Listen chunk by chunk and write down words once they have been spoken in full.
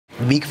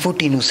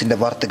Big14 ന്യൂസിന്റെ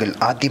വാർത്തകൾ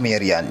ആദ്യമേ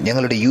അറിയാൻ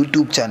ഞങ്ങളുടെ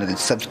യൂട്യൂബ് ചാനൽ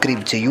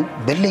സബ്സ്ക്രൈബ് ചെയ്യൂ,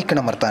 ബെൽ ഐക്കൺ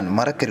അമർത്താൻ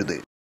മറക്കരുത്.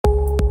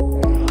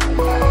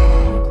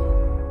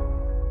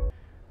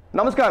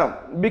 നമസ്കാരം,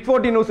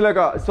 Big14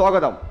 ന്യൂസിലേക്ക്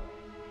സ്വാഗതം.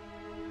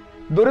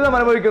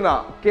 ദുരിതമനുഭവിക്കുന്ന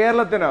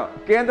കേരളത്തിന്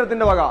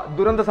കേന്ദ്രത്തിന്റെ വക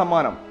ദുരന്ത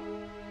സമ്മാനം.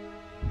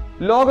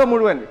 ലോകം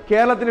മുഴുവൻ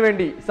കേരളത്തിന്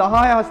വേണ്ടി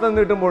സഹായഹസ്തം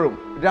നീട്ടുമ്പോഴും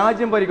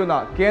രാജ്യം ഭരിക്കുന്ന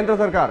കേന്ദ്ര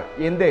സർക്കാർ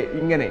എന്തേ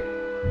ഇങ്ങനെ?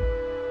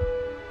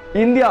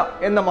 ഇന്ത്യ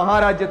എന്ന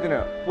മഹാരാജ്യത്തിന്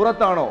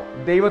പുറത്താണോ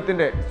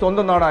ദൈവത്തിന്റെ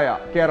സ്വന്തം നാടായ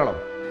കേരളം?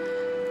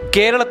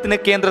 കേരളത്തിന്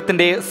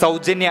കേന്ദ്രത്തിന്റെ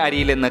സൗജന്യ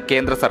അരിയിലെന്ന്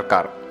കേന്ദ്ര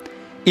സർക്കാർ.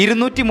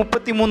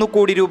 233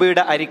 കോടി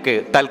രൂപയുടെ അരിക്ക്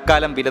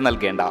തൽക്കാലം വില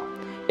നൽകേണ്ട,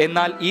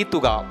 എന്നാൽ ഈ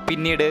തുക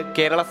പിന്നീട്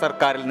കേരള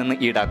സർക്കാരിൽ നിന്ന്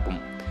ഈടാക്കും.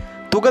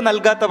 തുക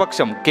നൽകാത്ത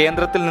പക്ഷം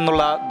കേന്ദ്രത്തിൽ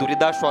നിന്നുള്ള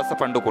ദുരിതാശ്വാസ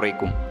ഫണ്ട്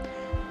കുറയ്ക്കും.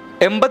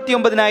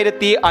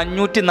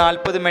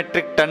 89,540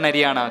 മെട്രിക് ടൺ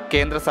അരിയാണ്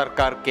കേന്ദ്ര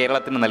സർക്കാർ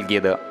കേരളത്തിന്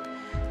നൽകിയത്.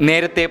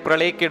 നേരത്തെ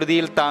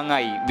പ്രളയക്കെടുതിയിൽ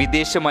താങ്ങായി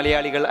വിദേശ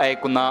മലയാളികൾ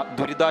അയക്കുന്ന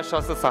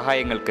ദുരിതാശ്വാസ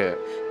സഹായങ്ങൾക്ക്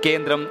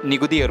കേന്ദ്രം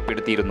നികുതി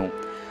ഏർപ്പെടുത്തിയിരുന്നു.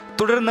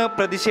 തുടർന്ന്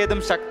പ്രതിഷേധം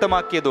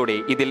ശക്തമാക്കിയതോടെ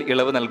ഇതിൽ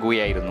ഇളവ്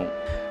നൽകുകയായിരുന്നു.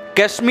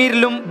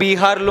 കശ്മീരിലും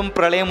ബീഹാറിലും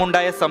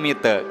പ്രളയമുണ്ടായ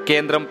സമയത്ത്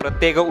കേന്ദ്രം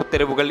പ്രത്യേക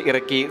ഉത്തരവുകൾ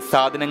ഇറക്കി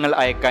സാധനങ്ങൾ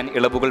അയക്കാൻ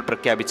ഇളവുകൾ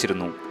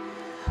പ്രഖ്യാപിച്ചിരുന്നു.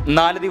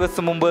 4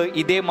 ദിവസം മുമ്പ്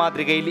ഇതേ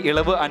മാതൃകയിൽ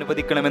ഇളവ്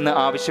അനുവദിക്കണമെന്ന്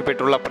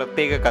ആവശ്യപ്പെട്ടുള്ള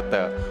പ്രത്യേക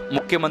കത്ത്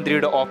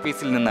മുഖ്യമന്ത്രിയുടെ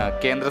ഓഫീസിൽ നിന്ന്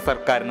കേന്ദ്ര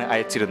സർക്കാരിന്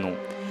അയച്ചിരുന്നു.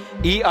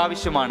 ഈ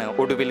ആവശ്യമാണ്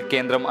ഒടുവിൽ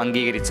കേന്ദ്രം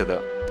അംഗീകരിച്ചത്.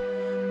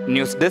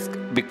 News desk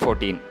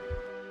Big14.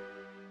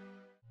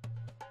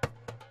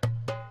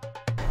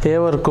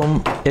 ഏവർക്കും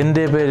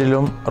എൻ്റെ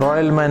പേരിലും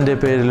റോയൽ മാൻ്റെ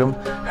പേരിലും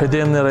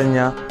ഹൃദയം നിറഞ്ഞ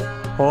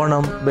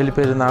ഓണം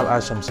ബലിപ്പെരുന്നാൾ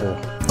ആശംസകൾ.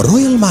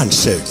 റോയൽ മാൻ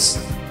ഷർട്ട്സ്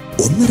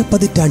 1.5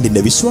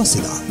 പതിറ്റാണ്ടിന്റെ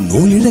വിശ്വാസ്യത,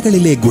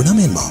 നൂലിഴകളിലെ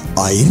ഗുണമേന്മ,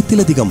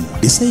 1000-ലധികം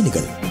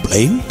ഡിസൈനുകൾ,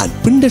 plain and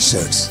printed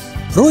shirts.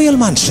 Royal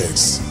man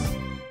shirts.